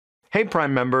Hey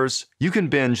Prime members, you can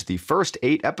binge the first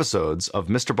 8 episodes of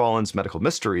MrBallen's Medical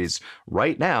Mysteries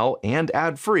right now and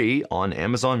ad-free on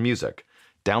Amazon Music.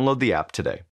 Download the app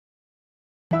today.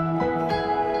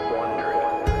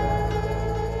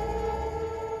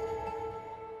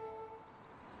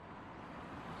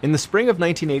 In the spring of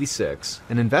 1986,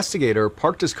 an investigator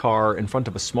parked his car in front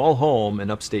of a small home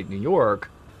in upstate New York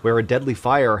where a deadly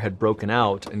fire had broken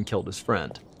out and killed his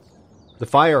friend. The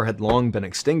fire had long been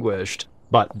extinguished,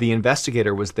 but the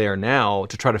investigator was there now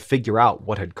to try to figure out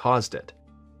what had caused it.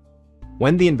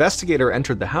 When the investigator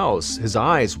entered the house, his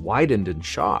eyes widened in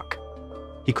shock.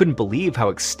 He couldn't believe how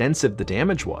extensive the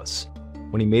damage was.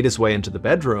 When he made his way into the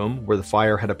bedroom, where the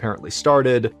fire had apparently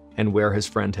started and where his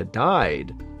friend had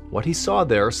died, what he saw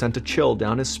there sent a chill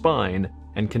down his spine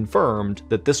and confirmed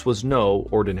that this was no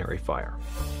ordinary fire.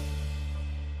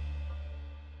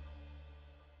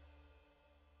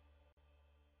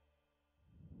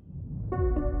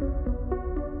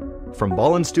 From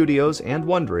Ballen Studios and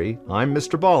Wondery, I'm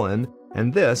MrBallen,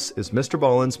 and this is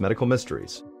MrBallen's Medical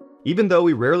Mysteries. Even though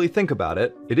we rarely think about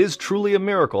it, it is truly a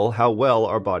miracle how well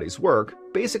our bodies work,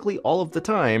 basically all of the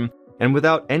time, and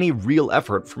without any real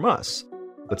effort from us.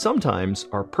 But sometimes,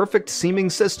 our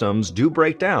perfect-seeming systems do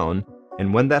break down,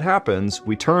 and when that happens,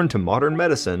 we turn to modern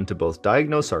medicine to both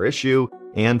diagnose our issue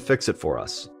and fix it for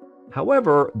us.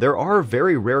 However, there are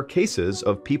very rare cases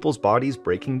of people's bodies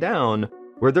breaking down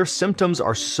where their symptoms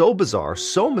are so bizarre,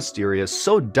 so mysterious,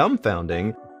 so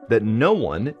dumbfounding that no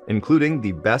one, including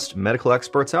the best medical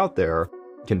experts out there,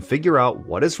 can figure out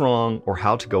what is wrong or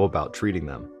how to go about treating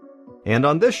them. And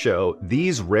on this show,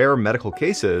 these rare medical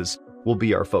cases will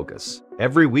be our focus.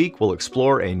 Every week, we'll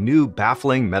explore a new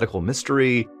baffling medical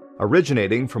mystery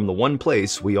originating from the one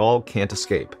place we all can't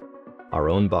escape: our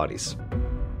own bodies.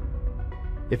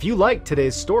 If you liked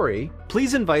today's story,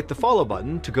 please invite the follow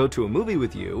button to go to a movie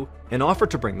with you and offer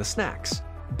to bring the snacks.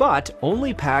 But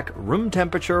only pack room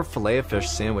temperature filet-o-fish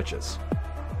sandwiches.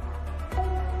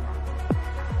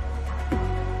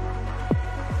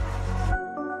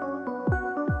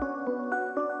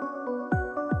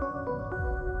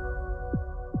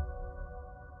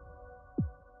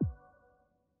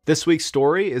 This week's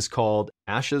story is called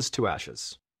Ashes to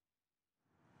Ashes.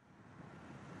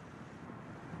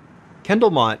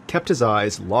 Kendall Mott kept his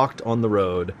eyes locked on the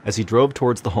road as he drove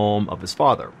towards the home of his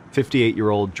father,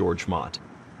 58-year-old George Mott.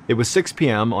 It was 6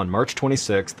 p.m. on March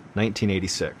 26,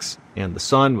 1986, and the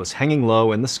sun was hanging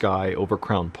low in the sky over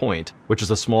Crown Point, which is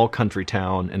a small country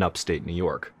town in upstate New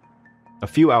York. A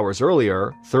few hours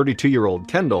earlier, 32-year-old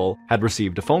Kendall had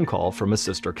received a phone call from his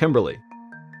sister Kimberly.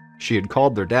 She had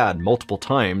called their dad multiple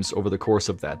times over the course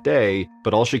of that day,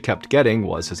 but all she kept getting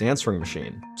was his answering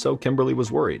machine, so Kimberly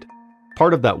was worried.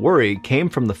 Part of that worry came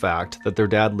from the fact that their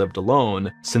dad lived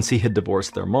alone since he had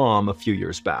divorced their mom a few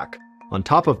years back. On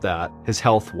top of that, his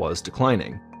health was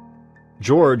declining.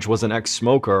 George was an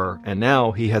ex-smoker, and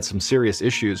now he had some serious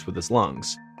issues with his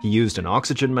lungs. He used an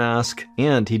oxygen mask,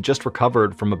 and he'd just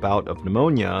recovered from a bout of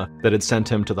pneumonia that had sent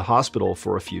him to the hospital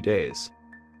for a few days.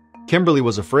 Kimberly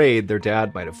was afraid their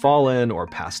dad might have fallen or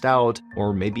passed out,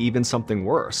 or maybe even something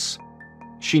worse.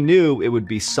 She knew it would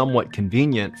be somewhat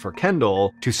convenient for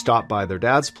Kendall to stop by their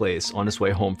dad's place on his way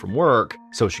home from work,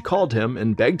 so she called him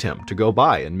and begged him to go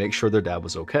by and make sure their dad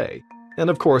was okay.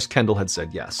 And of course, Kendall had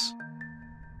said yes.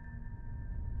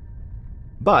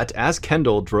 But as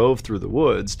Kendall drove through the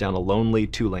woods down a lonely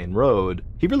 2-lane road,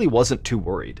 he really wasn't too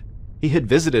worried. He had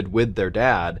visited with their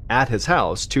dad at his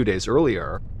house 2 days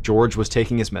earlier. George was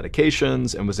taking his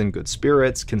medications and was in good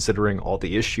spirits considering all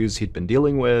the issues he'd been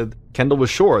dealing with. Kendall was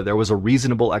sure there was a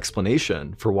reasonable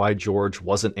explanation for why George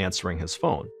wasn't answering his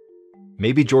phone.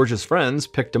 Maybe George's friends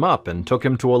picked him up and took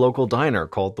him to a local diner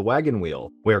called the Wagon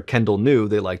Wheel, where Kendall knew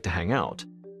they liked to hang out.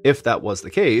 If that was the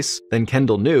case, then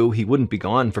Kendall knew he wouldn't be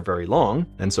gone for very long,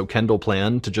 and so Kendall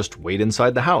planned to just wait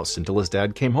inside the house until his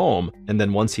dad came home, and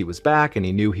then once he was back and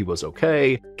he knew he was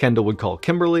okay, Kendall would call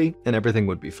Kimberly and everything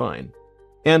would be fine.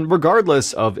 And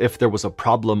regardless of if there was a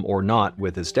problem or not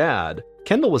with his dad,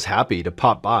 Kendall was happy to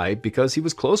pop by because he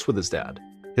was close with his dad.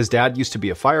 His dad used to be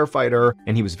a firefighter,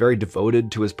 and he was very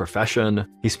devoted to his profession.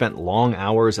 He spent long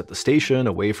hours at the station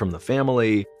away from the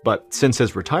family, but since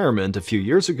his retirement a few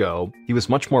years ago, he was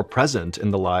much more present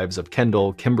in the lives of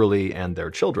Kendall, Kimberly, and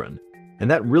their children. And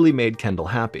that really made Kendall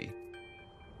happy.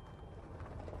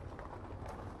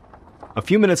 A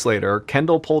few minutes later,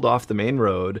 Kendall pulled off the main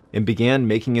road and began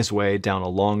making his way down a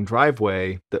long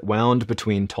driveway that wound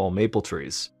between tall maple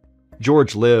trees.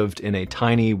 George lived in a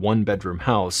tiny one-bedroom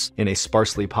house in a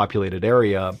sparsely populated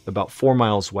area about 4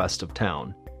 miles west of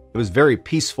town. It was very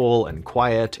peaceful and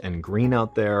quiet and green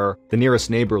out there. The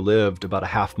nearest neighbor lived about a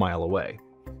half mile away.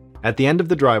 At the end of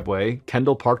the driveway,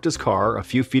 Kendall parked his car a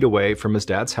few feet away from his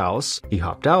dad's house. He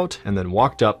hopped out and then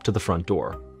walked up to the front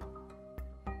door.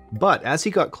 But as he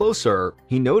got closer,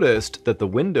 he noticed that the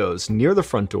windows near the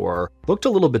front door looked a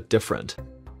little bit different.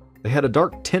 They had a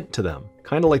dark tint to them,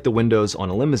 kind of like the windows on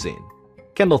a limousine.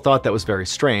 Kendall thought that was very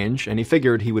strange, and he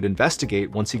figured he would investigate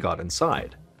once he got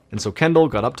inside. And so Kendall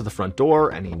got up to the front door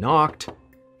and he knocked,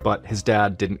 but his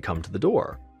dad didn't come to the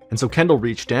door. And so Kendall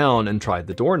reached down and tried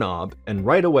the doorknob, and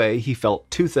right away he felt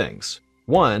two things.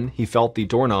 One, he felt the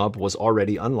doorknob was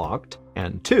already unlocked,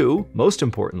 and two, most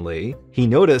importantly, he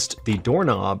noticed the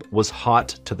doorknob was hot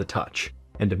to the touch.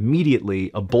 And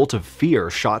immediately a bolt of fear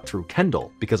shot through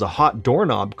Kendall, because a hot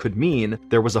doorknob could mean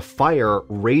there was a fire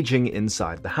raging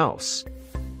inside the house.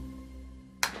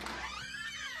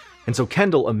 And so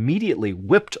Kendall immediately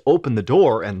whipped open the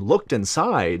door and looked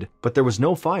inside, but there was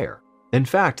no fire. In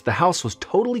fact, the house was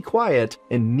totally quiet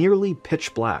and nearly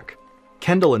pitch black.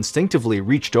 Kendall instinctively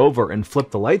reached over and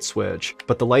flipped the light switch,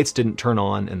 but the lights didn't turn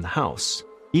on in the house.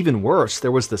 Even worse,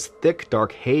 there was this thick,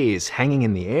 dark haze hanging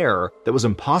in the air that was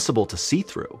impossible to see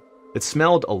through. It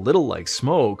smelled a little like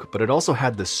smoke, but it also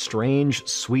had this strange,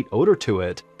 sweet odor to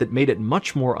it that made it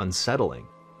much more unsettling.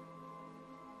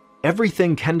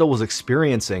 Everything Kendall was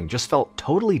experiencing just felt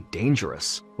totally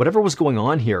dangerous. Whatever was going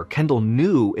on here, Kendall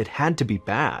knew it had to be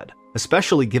bad,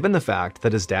 especially given the fact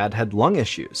that his dad had lung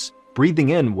issues. Breathing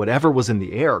in whatever was in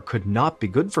the air could not be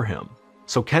good for him.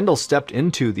 So Kendall stepped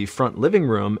into the front living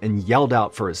room and yelled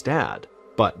out for his dad,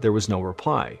 but there was no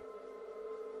reply.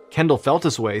 Kendall felt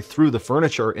his way through the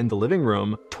furniture in the living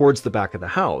room towards the back of the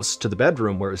house to the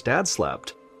bedroom where his dad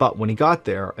slept, but when he got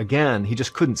there, again, he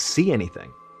just couldn't see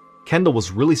anything. Kendall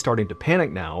was really starting to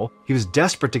panic now. He was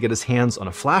desperate to get his hands on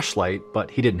a flashlight, but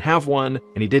he didn't have one,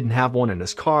 and he didn't have one in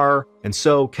his car, and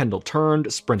so Kendall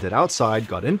turned, sprinted outside,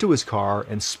 got into his car,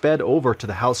 and sped over to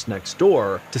the house next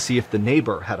door to see if the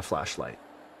neighbor had a flashlight.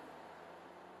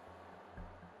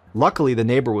 Luckily, the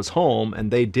neighbor was home, and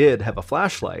they did have a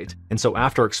flashlight, and so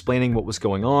after explaining what was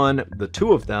going on, the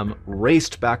two of them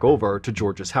raced back over to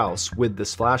George's house with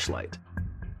this flashlight.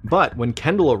 But when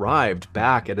Kendall arrived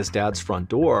back at his dad's front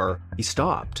door, he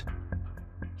stopped.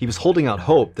 He was holding out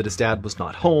hope that his dad was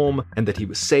not home, and that he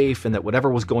was safe, and that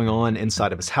whatever was going on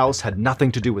inside of his house had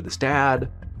nothing to do with his dad.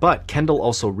 But Kendall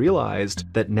also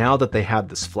realized that now that they had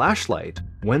this flashlight,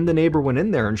 when the neighbor went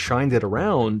in there and shined it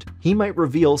around, he might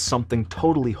reveal something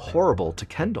totally horrible to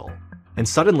Kendall. And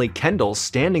suddenly Kendall,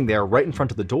 standing there right in front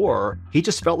of the door, he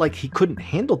just felt like he couldn't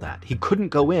handle that. He couldn't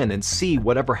go in and see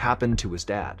whatever happened to his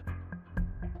dad.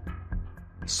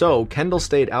 So Kendall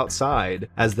stayed outside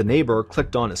as the neighbor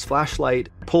clicked on his flashlight,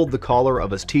 pulled the collar of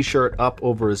his t-shirt up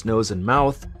over his nose and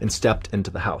mouth, and stepped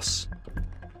into the house.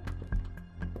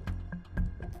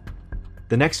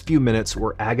 The next few minutes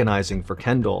were agonizing for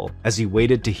Kendall as he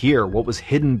waited to hear what was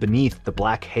hidden beneath the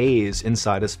black haze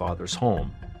inside his father's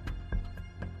home.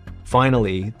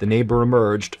 Finally, the neighbor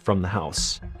emerged from the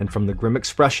house, and from the grim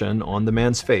expression on the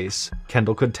man's face,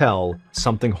 Kendall could tell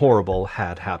something horrible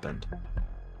had happened.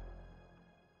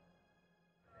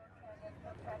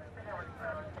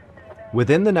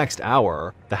 Within the next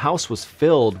hour, the house was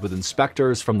filled with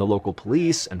inspectors from the local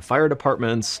police and fire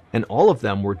departments, and all of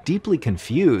them were deeply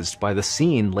confused by the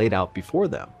scene laid out before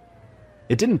them.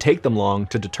 It didn't take them long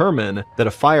to determine that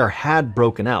a fire had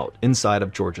broken out inside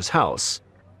of George's house,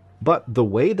 but the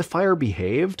way the fire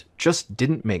behaved just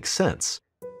didn't make sense.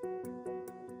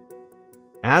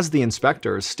 As the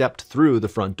inspectors stepped through the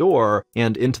front door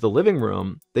and into the living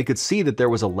room, they could see that there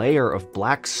was a layer of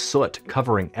black soot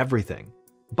covering everything.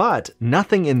 But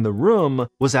nothing in the room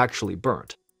was actually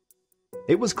burnt.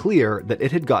 It was clear that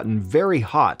it had gotten very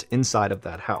hot inside of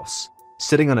that house.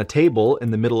 Sitting on a table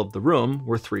in the middle of the room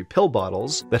were 3 pill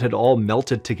bottles that had all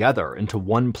melted together into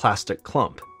one plastic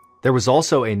clump. There was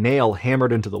also a nail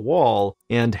hammered into the wall,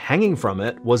 and hanging from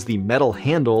it was the metal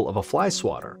handle of a fly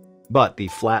swatter. But the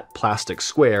flat plastic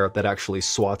square that actually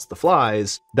swats the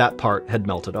flies, that part had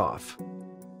melted off.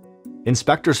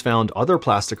 Inspectors found other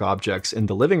plastic objects in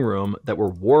the living room that were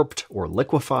warped or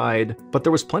liquefied, but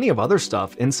there was plenty of other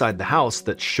stuff inside the house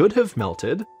that should have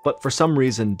melted, but for some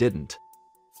reason didn't.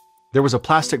 There was a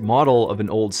plastic model of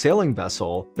an old sailing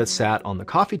vessel that sat on the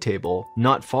coffee table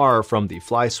not far from the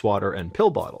fly swatter and pill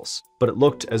bottles, but it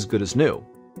looked as good as new.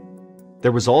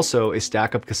 There was also a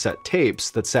stack of cassette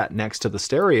tapes that sat next to the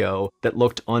stereo that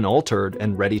looked unaltered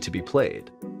and ready to be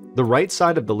played. The right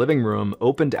side of the living room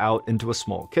opened out into a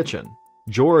small kitchen.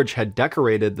 George had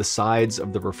decorated the sides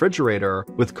of the refrigerator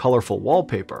with colorful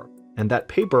wallpaper, and that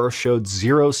paper showed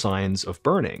 0 signs of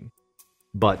burning.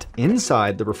 But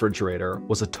inside the refrigerator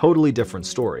was a totally different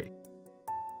story.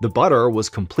 The butter was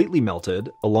completely melted,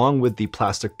 along with the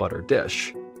plastic butter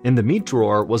dish. In the meat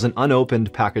drawer was an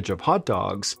unopened package of hot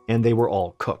dogs, and they were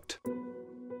all cooked.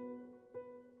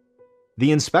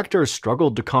 The inspectors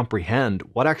struggled to comprehend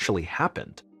what actually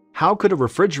happened. How could a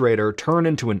refrigerator turn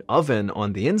into an oven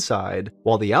on the inside,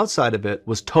 while the outside of it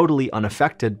was totally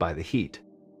unaffected by the heat?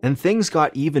 And things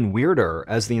got even weirder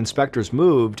as the inspectors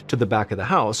moved to the back of the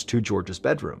house to George's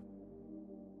bedroom.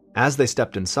 As they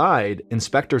stepped inside,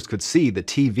 inspectors could see the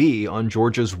TV on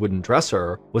George's wooden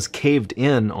dresser was caved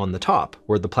in on the top,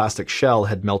 where the plastic shell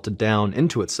had melted down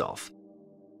into itself.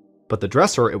 But the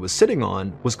dresser it was sitting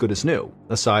on was good as new,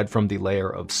 aside from the layer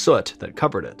of soot that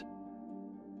covered it.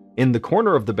 In the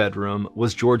corner of the bedroom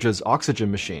was George's oxygen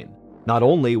machine. Not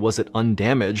only was it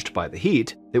undamaged by the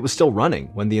heat, it was still running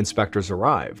when the inspectors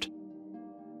arrived.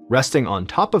 Resting on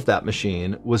top of that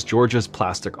machine was George's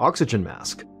plastic oxygen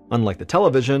mask. Unlike the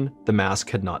television, the mask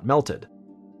had not melted.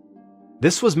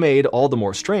 This was made all the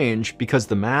more strange because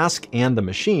the mask and the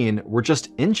machine were just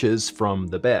inches from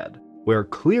the bed, where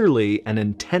clearly an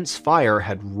intense fire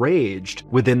had raged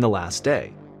within the last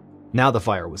day. Now the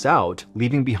fire was out,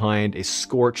 leaving behind a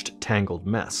scorched, tangled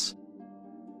mess.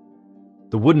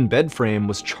 The wooden bed frame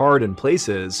was charred in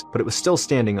places, but it was still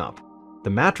standing up. The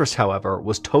mattress, however,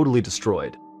 was totally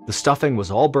destroyed. The stuffing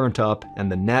was all burnt up,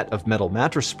 and the net of metal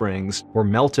mattress springs were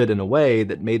melted in a way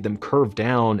that made them curve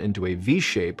down into a V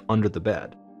shape under the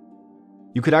bed.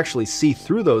 You could actually see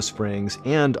through those springs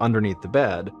and underneath the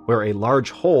bed, where a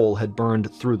large hole had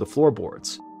burned through the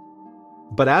floorboards.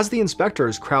 But as the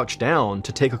inspectors crouched down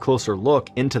to take a closer look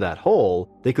into that hole,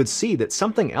 they could see that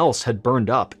something else had burned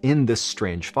up in this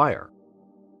strange fire.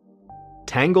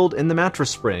 Tangled in the mattress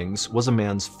springs was a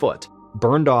man's foot,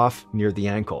 burned off near the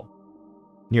ankle.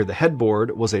 Near the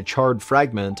headboard was a charred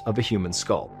fragment of a human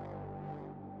skull.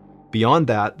 Beyond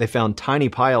that, they found tiny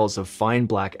piles of fine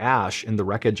black ash in the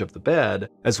wreckage of the bed,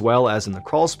 as well as in the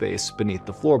crawl space beneath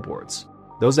the floorboards.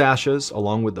 Those ashes,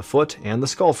 along with the foot and the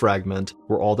skull fragment,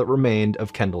 were all that remained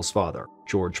of Kendall's father,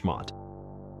 George Mott.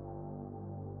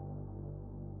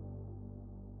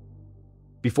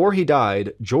 Before he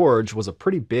died, George was a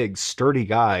pretty big, sturdy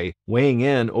guy, weighing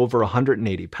in over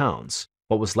 180 pounds.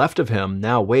 What was left of him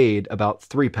now weighed about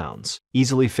 3 pounds,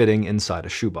 easily fitting inside a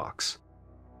shoebox.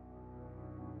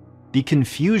 The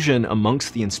confusion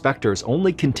amongst the inspectors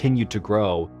only continued to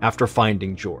grow after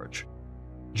finding George.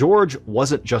 George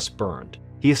wasn't just burned,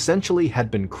 he essentially had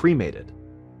been cremated.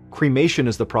 Cremation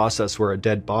is the process where a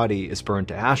dead body is burned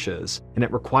to ashes, and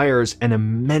it requires an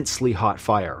immensely hot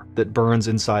fire that burns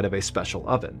inside of a special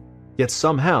oven. Yet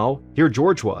somehow, here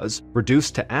George was,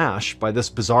 reduced to ash by this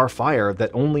bizarre fire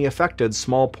that only affected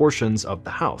small portions of the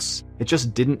house. It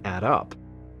just didn't add up.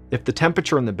 If the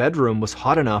temperature in the bedroom was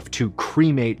hot enough to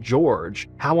cremate George,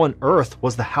 how on earth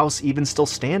was the house even still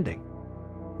standing?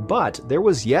 But there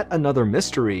was yet another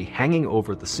mystery hanging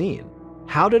over the scene.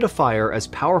 How did a fire as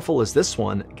powerful as this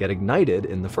one get ignited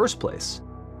in the first place?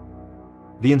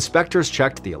 The inspectors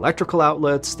checked the electrical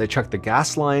outlets, they checked the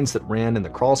gas lines that ran in the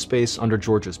crawl space under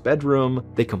George's bedroom,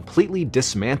 they completely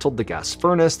dismantled the gas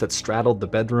furnace that straddled the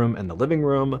bedroom and the living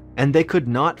room, and they could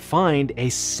not find a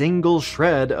single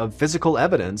shred of physical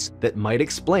evidence that might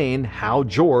explain how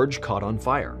George caught on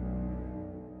fire.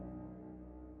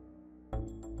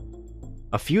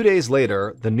 A few days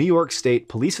later, the New York State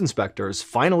police inspectors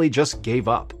finally just gave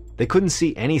up. They couldn't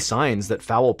see any signs that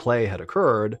foul play had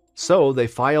occurred, so they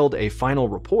filed a final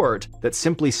report that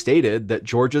simply stated that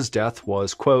George's death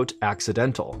was, quote,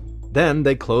 accidental. Then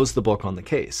they closed the book on the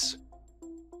case.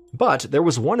 But there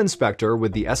was one inspector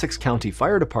with the Essex County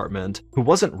Fire Department who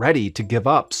wasn't ready to give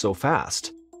up so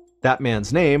fast. That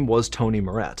man's name was Tony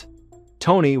Moret.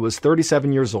 Tony was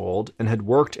 37 years old and had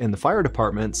worked in the fire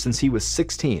department since he was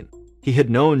 16. He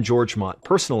had known George Mott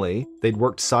personally, they'd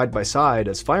worked side by side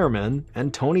as firemen,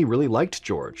 and Tony really liked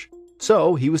George.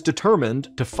 So he was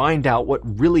determined to find out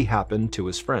what really happened to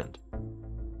his friend.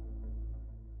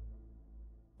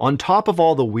 On top of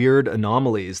all the weird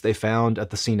anomalies they found at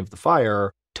the scene of the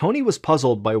fire, Tony was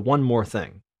puzzled by one more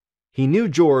thing. He knew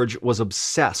George was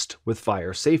obsessed with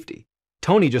fire safety.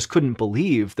 Tony just couldn't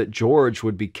believe that George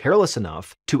would be careless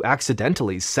enough to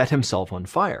accidentally set himself on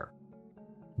fire.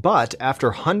 But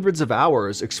after hundreds of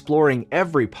hours exploring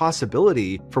every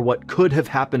possibility for what could have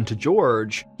happened to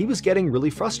George, he was getting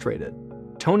really frustrated.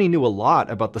 Tony knew a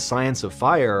lot about the science of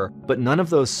fire, but none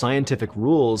of those scientific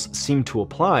rules seemed to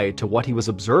apply to what he was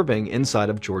observing inside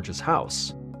of George's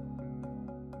house.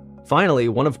 Finally,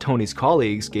 one of Tony's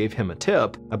colleagues gave him a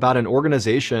tip about an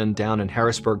organization down in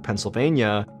Harrisburg,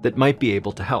 Pennsylvania that might be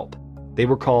able to help. They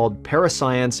were called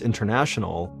Parascience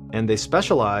International, and they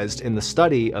specialized in the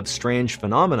study of strange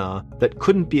phenomena that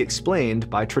couldn't be explained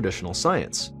by traditional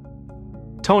science.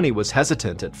 Tony was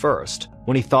hesitant at first.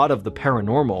 When he thought of the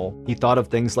paranormal, he thought of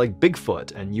things like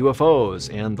Bigfoot and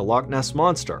UFOs and the Loch Ness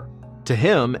Monster. To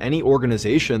him, any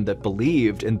organization that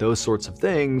believed in those sorts of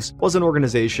things was an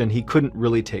organization he couldn't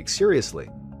really take seriously.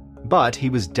 But he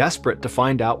was desperate to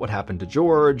find out what happened to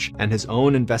George, and his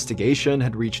own investigation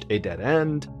had reached a dead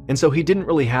end, and so he didn't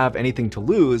really have anything to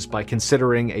lose by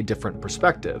considering a different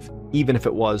perspective, even if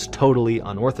it was totally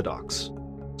unorthodox.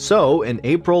 So, in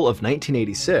April of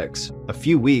 1986, a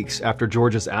few weeks after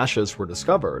George's ashes were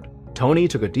discovered, Tony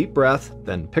took a deep breath,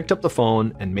 then picked up the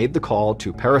phone and made the call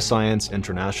to Parascience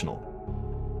International.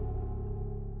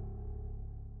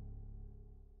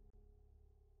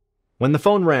 When the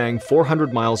phone rang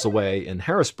 400 miles away in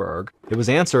Harrisburg, it was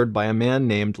answered by a man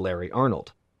named Larry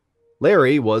Arnold.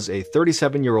 Larry was a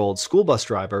 37-year-old school bus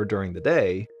driver during the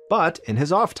day, but in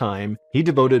his off time, he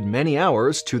devoted many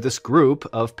hours to this group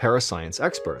of parascience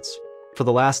experts. For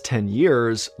the last 10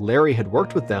 years, Larry had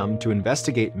worked with them to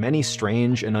investigate many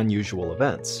strange and unusual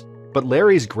events. But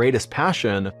Larry's greatest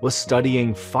passion was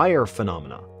studying fire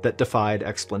phenomena that defied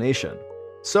explanation.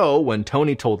 So, when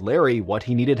Tony told Larry what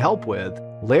he needed help with,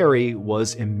 Larry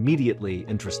was immediately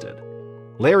interested.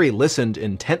 Larry listened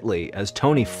intently as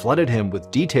Tony flooded him with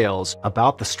details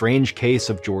about the strange case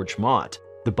of George Mott.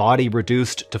 The body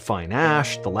reduced to fine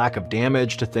ash, the lack of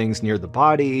damage to things near the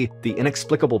body, the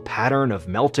inexplicable pattern of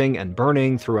melting and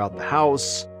burning throughout the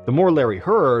house. The more Larry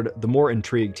heard, the more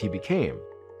intrigued he became.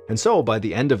 And so, by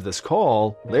the end of this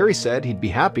call, Larry said he'd be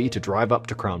happy to drive up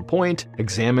to Crown Point,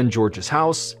 examine George's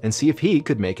house, and see if he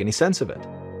could make any sense of it.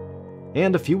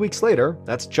 And a few weeks later,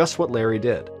 that's just what Larry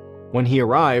did. When he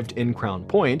arrived in Crown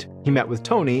Point, he met with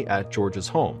Tony at George's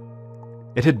home.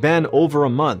 It had been over a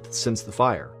month since the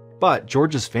fire, but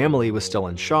George's family was still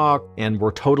in shock and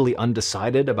were totally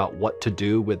undecided about what to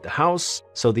do with the house,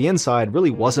 so the inside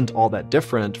really wasn't all that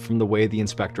different from the way the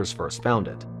inspectors first found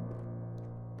it.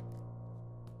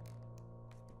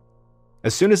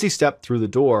 As soon as he stepped through the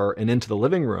door and into the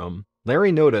living room,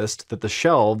 Larry noticed that the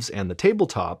shelves and the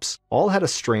tabletops all had a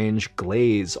strange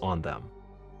glaze on them.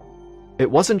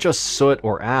 It wasn't just soot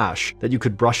or ash that you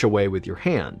could brush away with your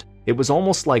hand. It was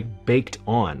almost like baked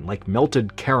on, like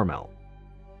melted caramel.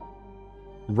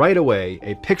 Right away,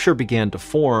 a picture began to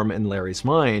form in Larry's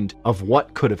mind of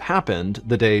what could have happened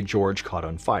the day George caught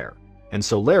on fire. And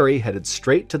so Larry headed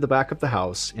straight to the back of the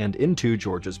house and into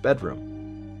George's bedroom.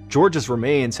 George's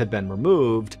remains had been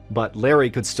removed, but Larry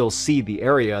could still see the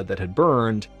area that had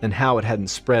burned and how it hadn't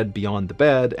spread beyond the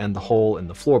bed and the hole in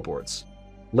the floorboards.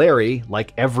 Larry,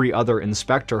 like every other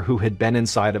inspector who had been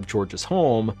inside of George's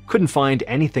home, couldn't find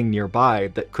anything nearby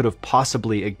that could have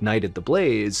possibly ignited the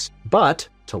blaze, but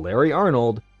to Larry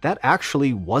Arnold, that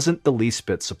actually wasn't the least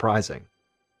bit surprising.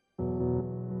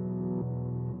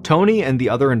 Tony and the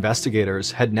other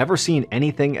investigators had never seen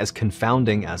anything as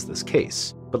confounding as this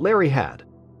case, but Larry had.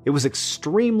 It was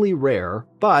extremely rare,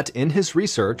 but in his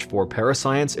research for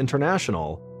Parascience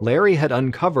International, Larry had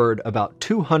uncovered about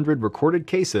 200 recorded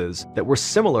cases that were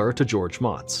similar to George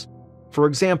Mott's. For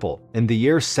example, in the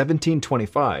year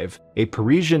 1725, a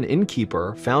Parisian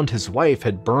innkeeper found his wife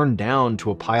had burned down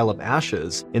to a pile of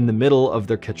ashes in the middle of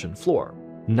their kitchen floor.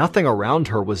 Nothing around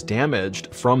her was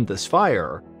damaged from this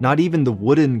fire, not even the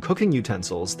wooden cooking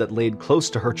utensils that laid close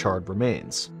to her charred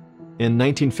remains. In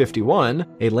 1951,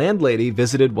 a landlady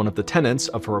visited one of the tenants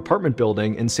of her apartment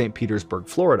building in St. Petersburg,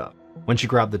 Florida. When she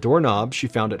grabbed the doorknob, she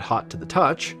found it hot to the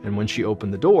touch, and when she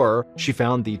opened the door, she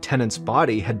found the tenant's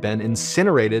body had been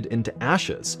incinerated into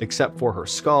ashes, except for her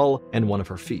skull and one of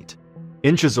her feet.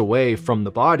 Inches away from the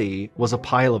body was a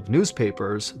pile of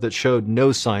newspapers that showed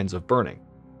no signs of burning.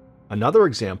 Another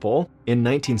example, in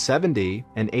 1970,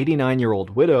 an 89-year-old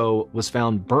widow was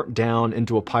found burnt down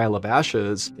into a pile of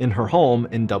ashes in her home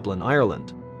in Dublin,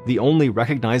 Ireland. The only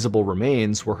recognizable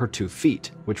remains were her 2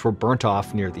 feet, which were burnt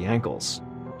off near the ankles.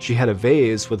 She had a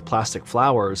vase with plastic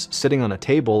flowers sitting on a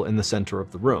table in the center of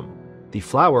the room. The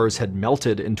flowers had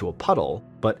melted into a puddle,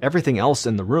 but everything else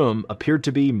in the room appeared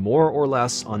to be more or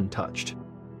less untouched.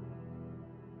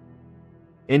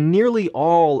 In nearly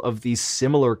all of these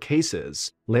similar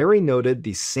cases, Larry noted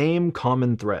the same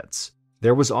common threads.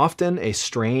 There was often a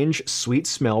strange, sweet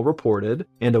smell reported,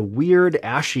 and a weird,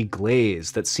 ashy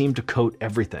glaze that seemed to coat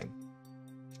everything.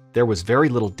 There was very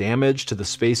little damage to the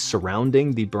space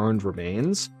surrounding the burned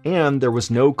remains, and there was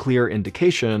no clear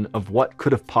indication of what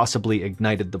could have possibly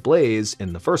ignited the blaze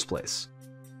in the first place.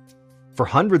 For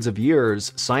hundreds of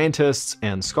years, scientists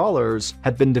and scholars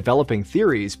had been developing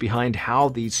theories behind how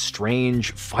these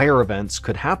strange fire events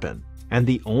could happen, and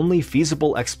the only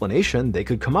feasible explanation they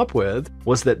could come up with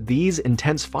was that these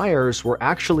intense fires were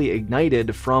actually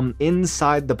ignited from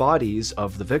inside the bodies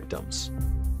of the victims.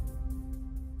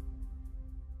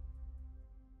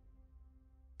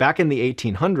 Back in the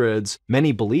 1800s,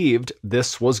 many believed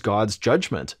this was God's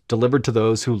judgment delivered to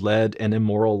those who led an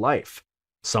immoral life.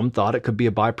 Some thought it could be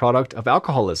a byproduct of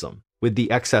alcoholism, with the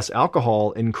excess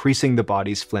alcohol increasing the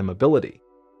body's flammability.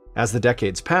 As the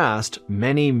decades passed,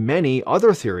 many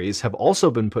other theories have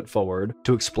also been put forward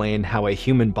to explain how a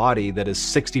human body that is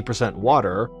 60%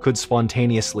 water could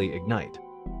spontaneously ignite.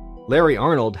 Larry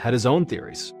Arnold had his own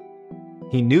theories.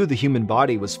 He knew the human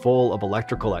body was full of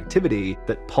electrical activity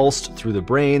that pulsed through the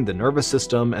brain, the nervous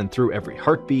system, and through every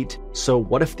heartbeat, so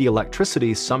what if the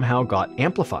electricity somehow got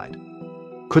amplified?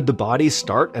 Could the body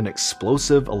start an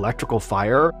explosive electrical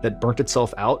fire that burnt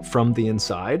itself out from the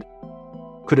inside?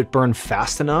 Could it burn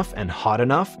fast enough and hot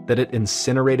enough that it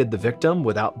incinerated the victim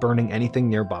without burning anything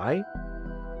nearby?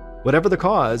 Whatever the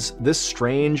cause, this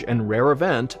strange and rare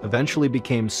event eventually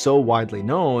became so widely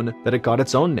known that it got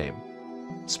its own name: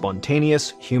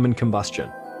 spontaneous human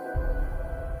combustion.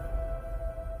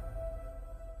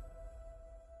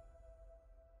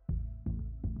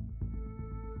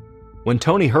 When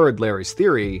Tony heard Larry's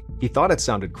theory, he thought it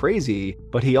sounded crazy,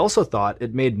 but he also thought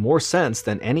it made more sense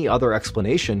than any other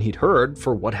explanation he'd heard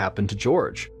for what happened to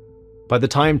George. By the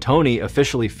time Tony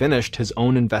officially finished his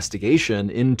own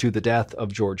investigation into the death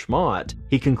of George Mott,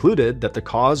 he concluded that the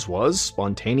cause was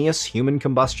spontaneous human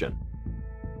combustion.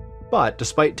 But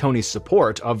despite Tony's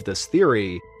support of this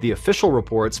theory, the official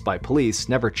reports by police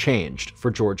never changed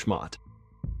for George Mott.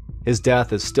 His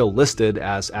death is still listed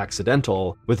as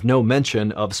accidental, with no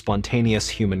mention of spontaneous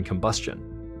human combustion.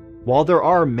 While there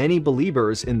are many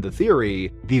believers in the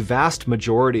theory, the vast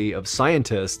majority of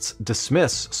scientists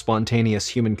dismiss spontaneous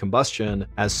human combustion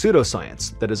as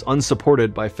pseudoscience that is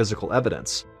unsupported by physical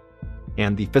evidence.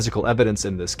 And the physical evidence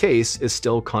in this case is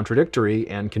still contradictory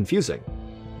and confusing.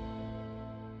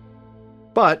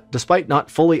 But despite not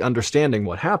fully understanding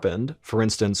what happened, for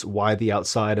instance, why the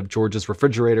outside of George's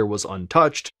refrigerator was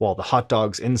untouched while the hot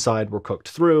dogs inside were cooked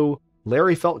through,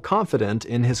 Larry felt confident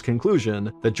in his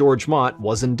conclusion that George Mott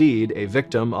was indeed a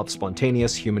victim of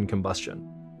spontaneous human combustion.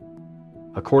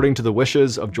 According to the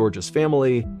wishes of George's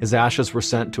family, his ashes were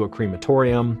sent to a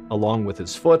crematorium, along with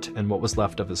his foot and what was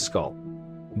left of his skull.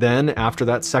 Then, after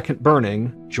that second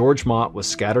burning, George Mott was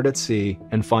scattered at sea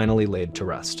and finally laid to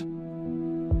rest.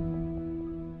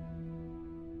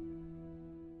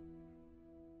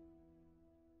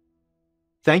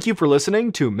 Thank you for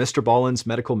listening to Mr. Ballen's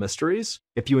Medical Mysteries.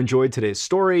 If you enjoyed today's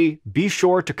story, be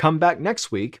sure to come back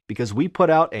next week because we put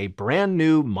out a brand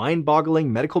new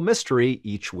mind-boggling medical mystery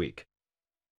each week.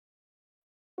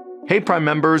 Hey Prime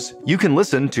members, you can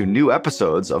listen to new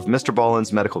episodes of Mr.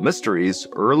 Ballen's Medical Mysteries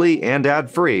early and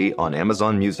ad-free on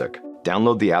Amazon Music.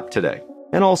 Download the app today.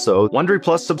 And also, Wondery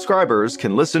Plus subscribers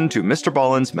can listen to Mr.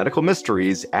 Ballen's Medical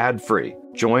Mysteries ad-free.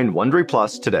 Join Wondery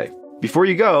Plus today. Before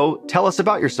you go, tell us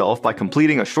about yourself by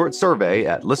completing a short survey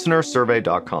at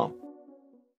listenersurvey.com.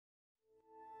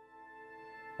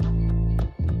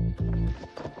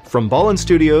 From Ballen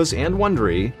Studios and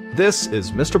Wondery, this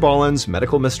is Mr. Ballen's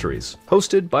Medical Mysteries,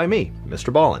 hosted by me,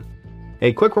 Mr. Ballen.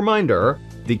 A quick reminder,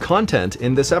 the content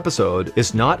in this episode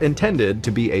is not intended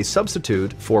to be a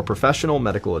substitute for professional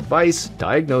medical advice,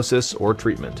 diagnosis, or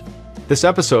treatment. This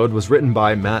episode was written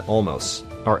by Matt Olmos.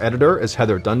 Our editor is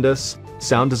Heather Dundas.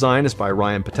 Sound design is by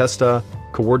Ryan Potesta.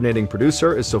 Coordinating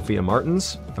producer is Sophia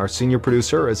Martins. Our senior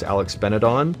producer is Alex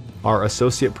Benedon. Our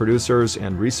associate producers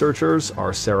and researchers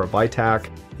are Sarah Bytack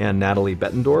and Natalie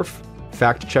Bettendorf.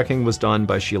 Fact-checking was done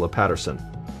by Sheila Patterson.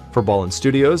 For Ballen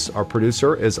Studios, our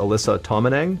producer is Alyssa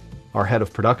Tomaneng. Our head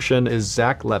of production is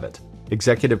Zach Levitt.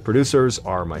 Executive producers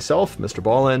are myself, Mr.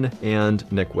 Ballen, and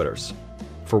Nick Witters.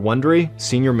 For Wondery,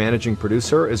 senior managing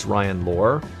producer is Ryan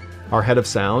Lohr. Our head of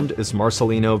sound is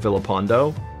Marcelino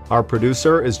Villapando. Our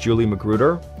producer is Julie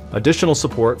Magruder. Additional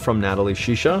support from Natalie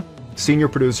Shisha. Senior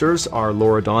producers are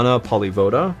Laura Donna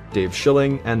Polivoda, Dave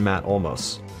Schilling, and Matt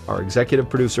Olmos. Our executive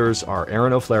producers are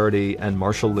Aaron O'Flaherty and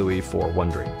Marshall Louis for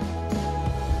Wondery.